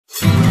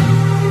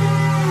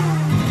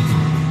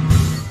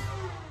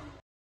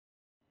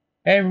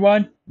Hey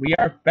everyone, we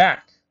are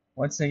back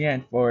once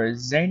again for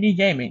Zany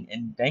Gaming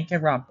in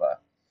Danganronpa.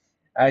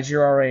 As you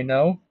already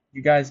know,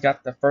 you guys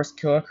got the first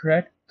killer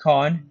correct.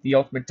 Khan, the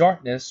Ultimate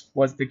Darkness,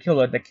 was the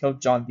killer that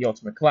killed John, the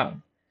Ultimate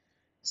Clown.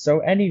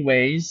 So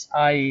anyways,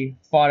 I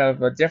thought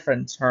of a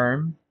different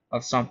term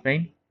of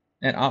something,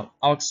 and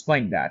I'll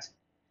explain that.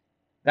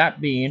 That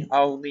being,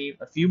 I'll leave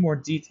a few more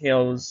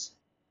details,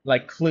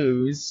 like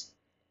clues,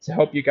 to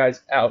help you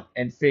guys out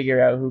and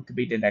figure out who could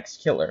be the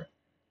next killer.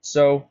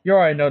 So, you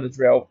already know the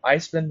drill. I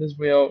spin this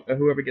wheel, and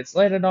whoever gets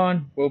landed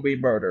on will be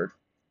murdered.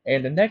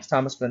 And the next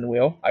time I spin the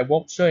wheel, I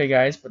won't show you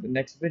guys, but the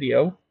next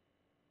video,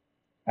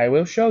 I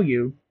will show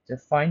you to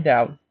find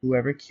out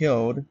whoever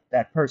killed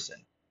that person.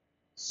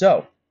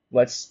 So,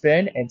 let's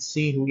spin and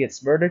see who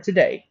gets murdered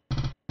today.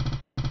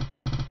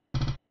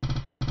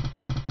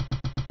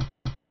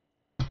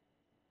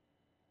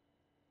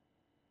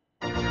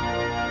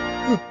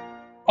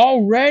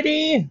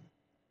 Already?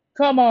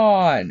 Come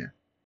on!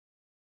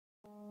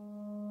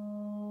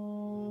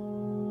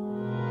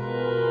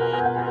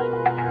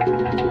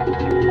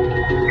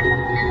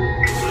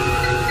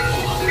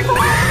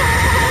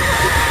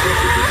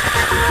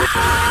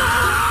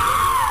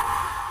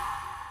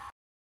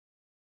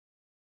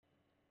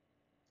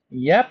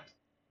 Yep,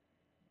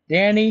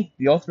 Danny,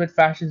 the ultimate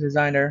fashion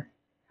designer,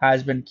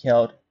 has been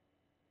killed.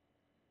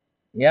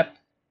 Yep,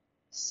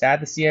 sad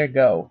to see her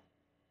go.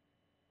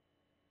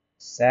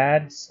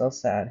 Sad, so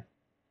sad.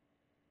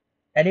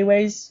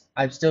 Anyways,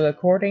 I'm still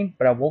recording,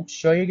 but I won't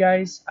show you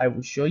guys. I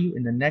will show you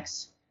in the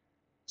next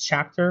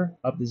chapter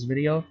of this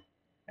video,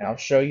 and I'll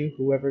show you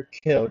whoever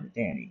killed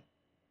Danny.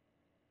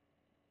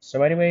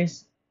 So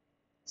anyways,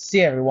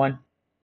 see you everyone.